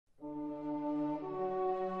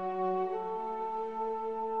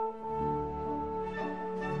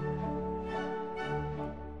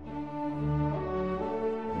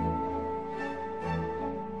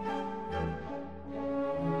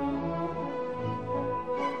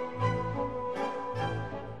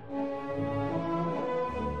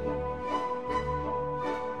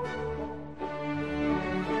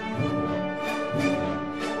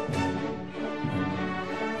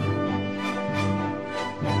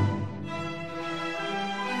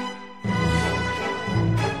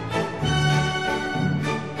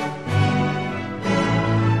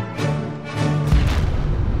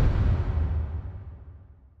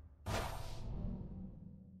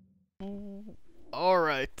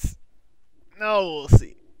Alright. Now we'll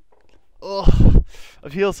see. Oh, I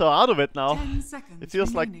feel so out of it now. 10 seconds It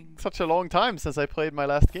feels remaining. like such a long time since I played my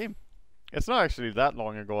last game. It's not actually that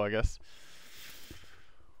long ago, I guess.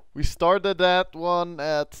 We started that one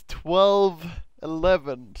at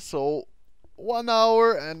 12:11, so 1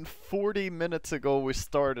 hour and 40 minutes ago we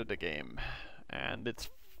started the game. And it's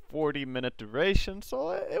 40-minute duration,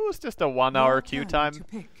 so it was just a 1 hour Your queue turn time. to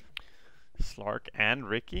pick. Slark and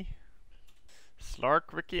Ricky.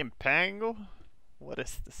 Slark, Ricky, and Pango? What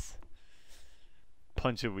is this?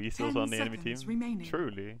 Bunch of weasels 10 on the enemy team? seconds remaining.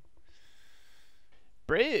 Truly.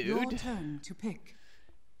 Your Brood? turn to pick.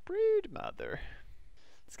 Brood mother.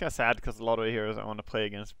 It's kind of sad because a lot of the heroes I want to play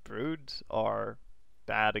against Brood are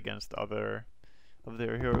bad against other of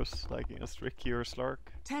their heroes, like against Ricky or Slark.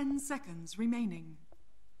 10 seconds remaining.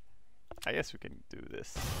 I guess we can do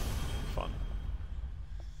this. Fun.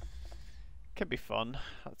 Can be fun.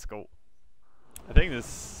 Let's go. I think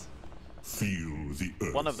this Feel the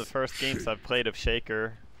earth one of the first games shake. I've played of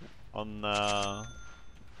Shaker on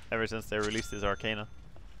ever since they released his Arcana.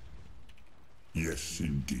 Yes,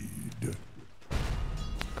 indeed.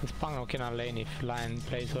 Because Pango cannot lane if Lion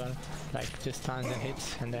plays well. Like just stuns and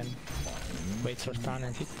hits and then waits for stun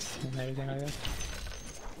and hits and everything like that.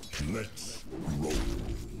 Let's roll.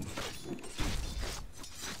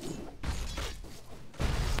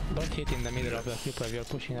 Don't hit in the middle of the people if you're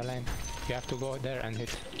pushing the lane. You have to go there and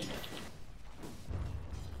hit.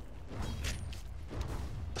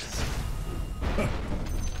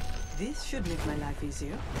 This should make my life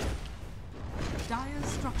easier. Dire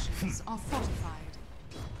structures are fortified.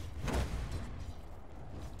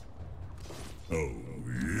 Oh,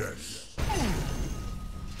 yes.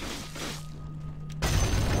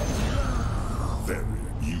 Very,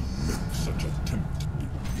 you make such a tempt.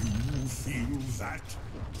 You feel that?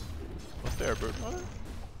 Was there a Brood mother?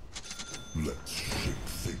 Let's shake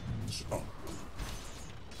things up.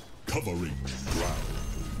 Covering ground.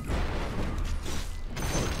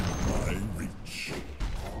 My reach.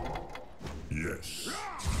 Yes.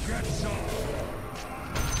 Get some.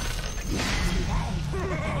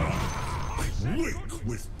 Wake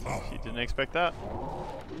with power. You didn't expect that.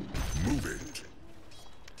 Move it.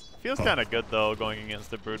 Feels kind of good though, going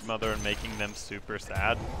against the Brood mother and making them super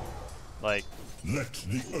sad. Like, Let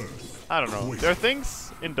the earth. I don't know. wake. There are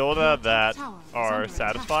things in Dota that are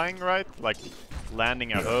satisfying, right? Like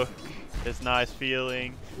landing a hook is nice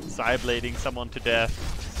feeling, side-blading someone to death.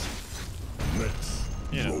 Let's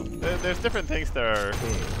You know, roll. there's different things that are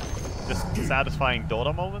just satisfying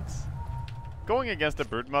Dota moments. Going against the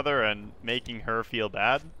Brood mother and making her feel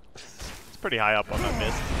bad, it's pretty high up on that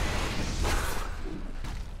list.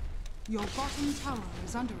 Your bottom tower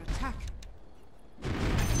is under attack.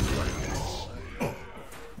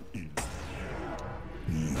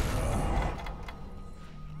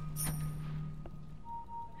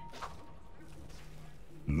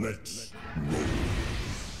 Let's roll.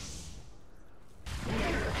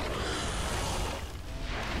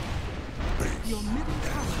 Your middle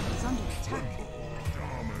tower is under attack.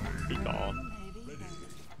 Be gone.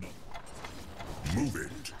 Move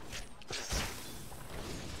it.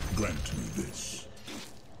 Grant me this.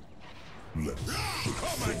 Let's shake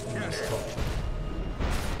things up.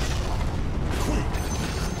 Quick!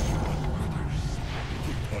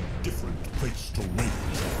 Pick a different place to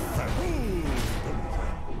raise a family.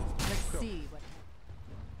 Let's see what.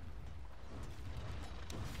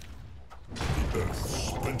 The earth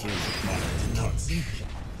splinters at my touch.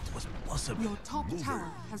 It was possible. Your top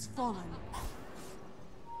tower has fallen.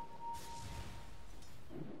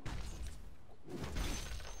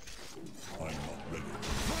 I'm not ready.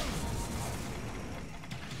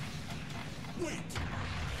 Wait!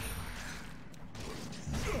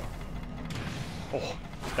 Oh,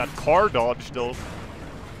 that car dodge though.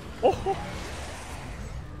 Oh,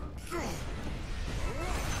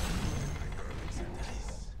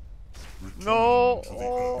 no.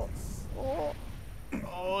 Oh, oh.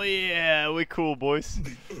 Oh yeah, we cool, boys.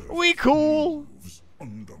 We cool.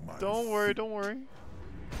 Under my Don't worry, don't worry.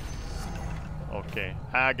 Okay,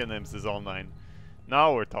 Aghs is all 9.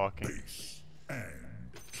 Now we're talking. face and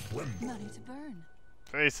tremble. Money to burn.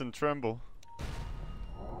 Face and tremble.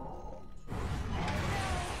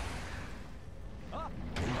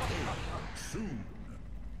 Soon.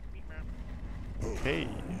 Okay,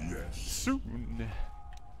 Yes. soon.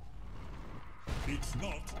 It's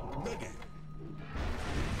not ready.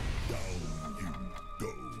 Down you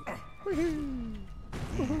go.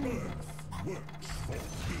 The earth works for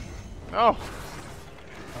me. Oh,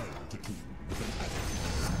 Altitude with an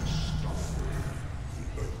attitude.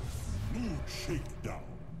 The earth will shake down.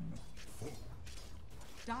 For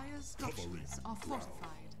Dire's structures are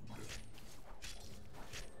fortified.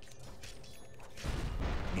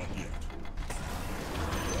 Not yet.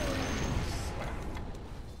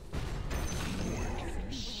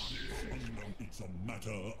 It's a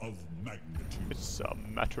matter of magnitude. It's a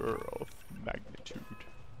matter of magnitude.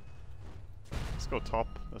 Let's go top.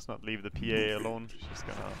 Let's not leave the PA alone. She's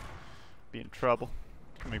gonna be in trouble.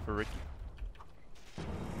 Coming for Ricky.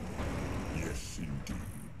 Yes,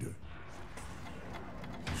 indeed.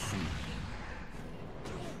 Soon.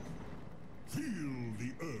 Feel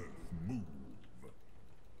the earth move.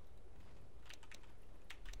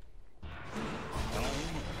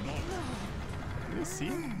 I'm not You see?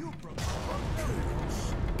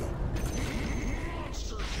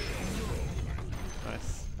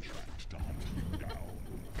 Nice.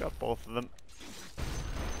 Got both of them.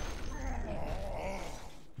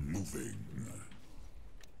 moving.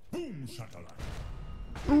 Boom shakalaka.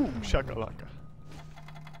 Boom shakalaka.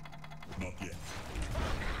 Not yet.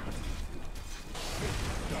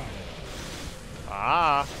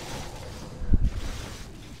 Ah.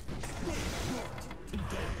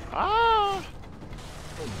 Ah!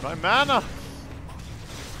 My mana!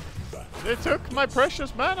 They took my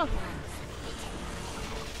precious mana!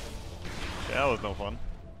 That was no fun.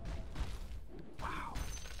 Wow.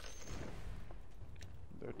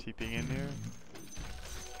 They're TPing in here.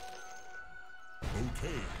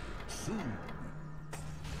 Okay, soon.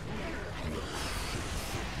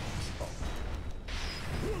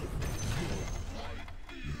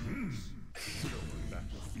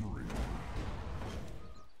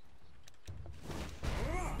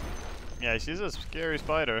 Yeah, she's a scary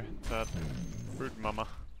spider, that fruit mama.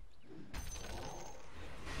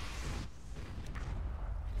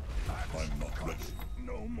 I'm not ready.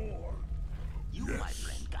 No more. You, my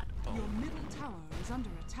friend, got Your middle tower is under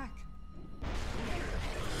attack.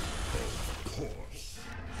 Of course.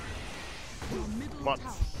 Your middle What?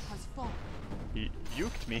 tower has fallen. He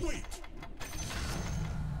uked me. Wait.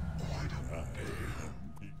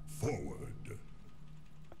 Forward.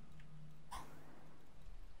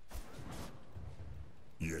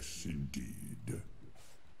 Yes, indeed.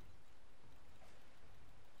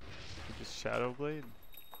 Just Shadow Blade.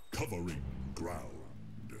 Covering ground.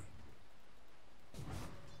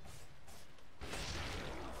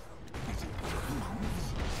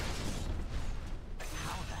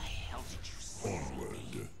 How the hell did you see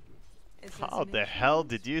Onward. How the hell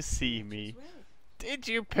did you see me? Did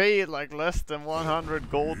you pay like less than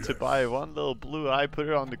 100 gold to buy one little blue eye, put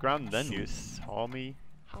it on the ground, and then you saw me?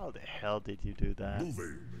 How the hell did you do that?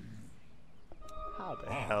 Moving. How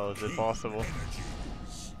the hell is it possible?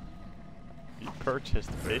 Energies. You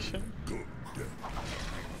purchased vision? Good.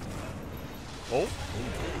 Oh,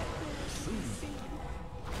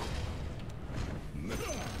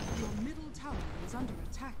 Your middle tower is under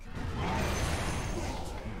attack.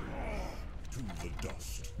 To the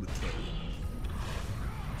dust return.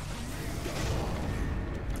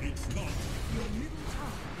 It's not Your middle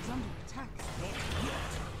tower is under attack.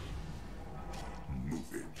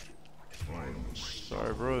 moving.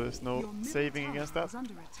 sorry bro, there's no Your middle saving tower against that. is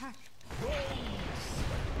under attack.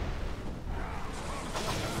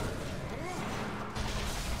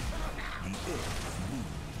 The earth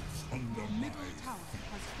moves under Your my middle tower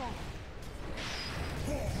has fallen.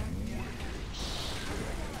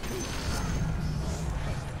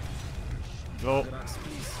 No,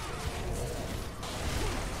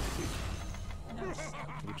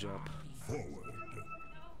 Good job. forward.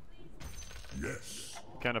 Yes.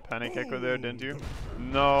 kind of panic echo there, didn't you?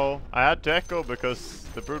 No, I had to echo because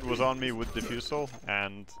the brood was on me with diffusal,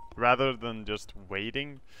 and rather than just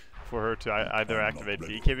waiting for her to either activate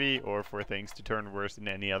BKB or for things to turn worse in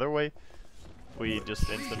any other way, we just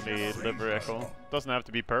instantly liver echo. Doesn't have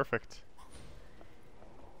to be perfect.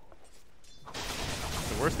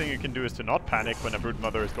 The worst thing you can do is to not panic when a brood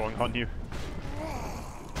mother is going on you.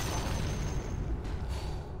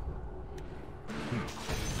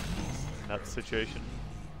 In that situation.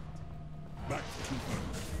 Back to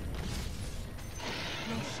earth.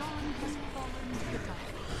 Roshan has fallen to the dark.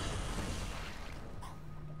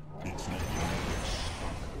 It's not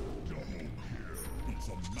double here. It's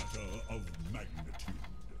a matter of magnitude.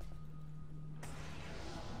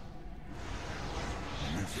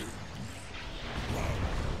 Living.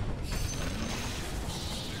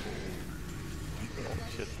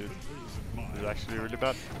 Shit, dude. This is actually really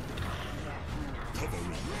bad.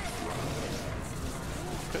 Covering.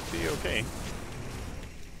 Could be okay.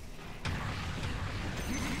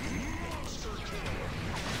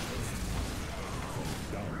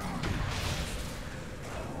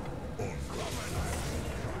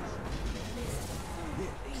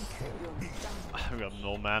 We got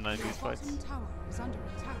no mana in Your these fights. bottom tower is under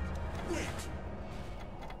attack. Wait.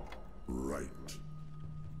 Right.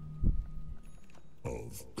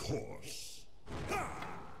 Of course.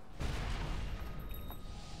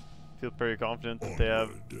 Feel pretty confident that they have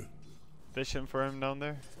Onward. vision for him down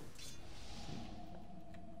there.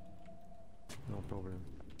 No problem.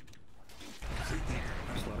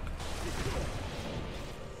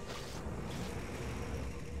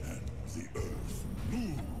 And the earth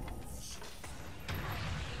moves.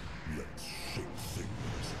 Let's shake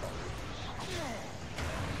things up.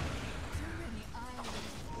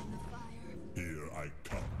 Here I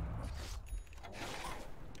come.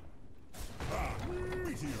 Ah,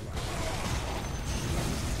 meteorite.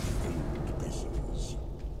 Gold pieces.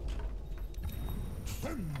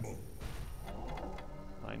 Tremble.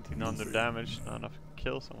 1900 damage, not enough to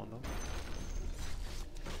kill someone though.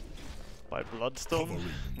 By Bloodstone?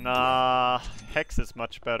 Nah, Hex is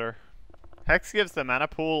much better. Hex gives the mana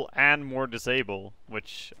pool and more disable,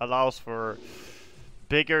 which allows for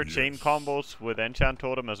bigger chain combos with Enchant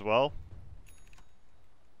Totem as well.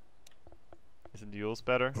 Isn't Yule's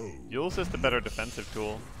better? Yule's is the better defensive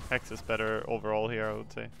tool. Hex is better overall here, I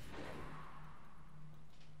would say.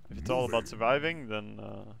 If it's all about surviving, then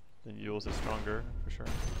Yule's is stronger for sure.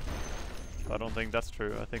 But I don't think that's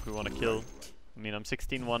true. I think we want to kill. I mean, I'm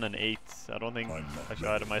 16-1 and 8. I don't think I should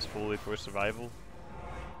itemize fully for survival.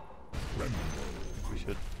 We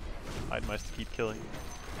should itemize to keep killing.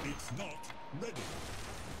 It's not ready.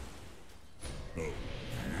 Oh,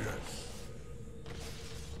 yes.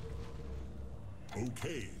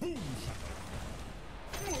 Okay. Boom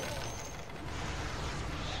shatter.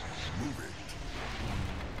 Move it.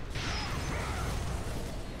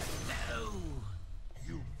 No!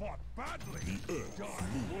 You fought badly. The earth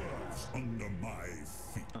moves under my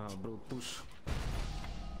feet. Bro, push.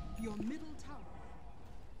 Your middle tower.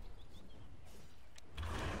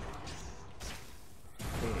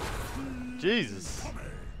 Jesus!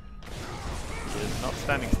 It's not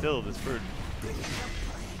standing still, this bird.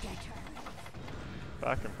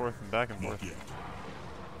 Back and forth and back and Not forth. yet.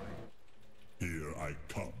 Here I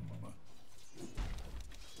come.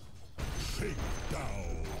 Shake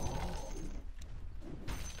down.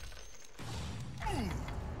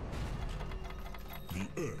 The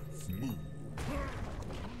earth moves.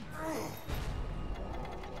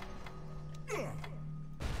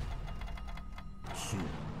 Soon.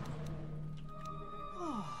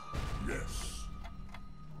 Yes.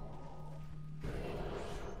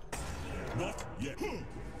 Not yet.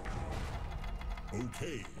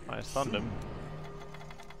 Okay. I stunned him.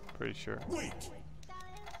 Pretty sure. Wait.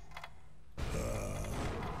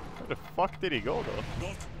 Where the fuck did he go though?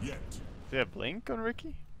 Not yet. Does he have Blink on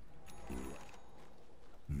Ricky?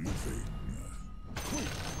 Moving. Quick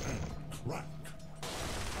and crack.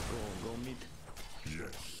 Go mid.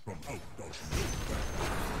 Yes, from out of nowhere.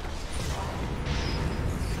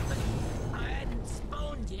 I hadn't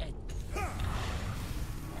spawned yet. Dire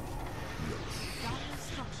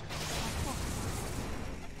structures are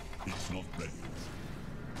fortified. It's not ready.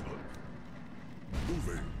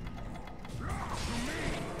 Moving.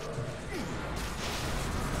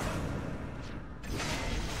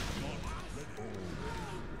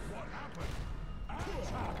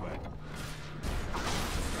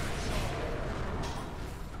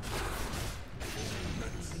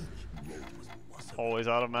 Always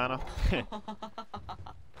out of mana.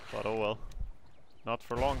 But oh well. Not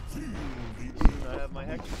for long. I have my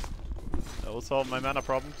Hex. That will solve my mana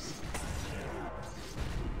problems.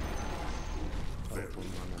 Very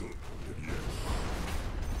good. Yes.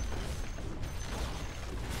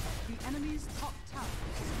 The enemy's top tower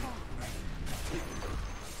has fallen.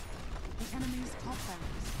 The enemy's top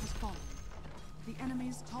barracks has fallen. The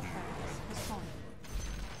enemy's top barracks has fallen.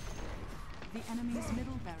 The enemy's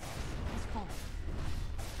middle barracks has fallen.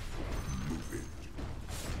 Move it.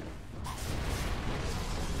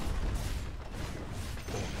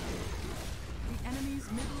 The enemy's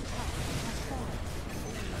middle tower has fallen.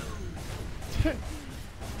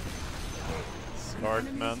 Smart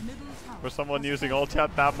Enemy's man. middle tower For someone has using fallen. all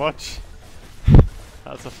chat that much.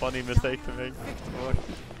 That's a funny mistake to make. Fuck.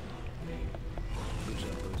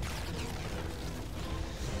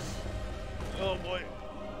 Oh boy.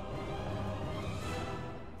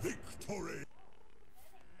 Victory.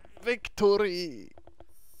 Victory!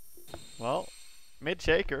 Well, mid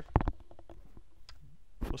shaker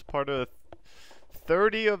was part of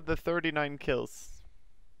 30 of the 39 kills.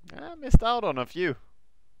 I missed out on a few.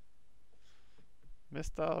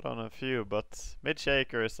 Missed out on a few, but mid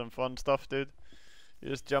shaker is some fun stuff, dude. You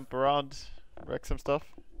just jump around, wreck some stuff.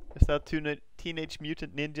 Is that Teenage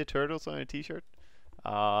Mutant Ninja Turtles on a t-shirt?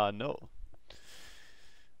 No.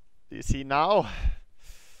 you see now?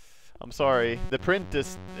 I'm sorry. The print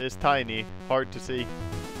is tiny, hard to see.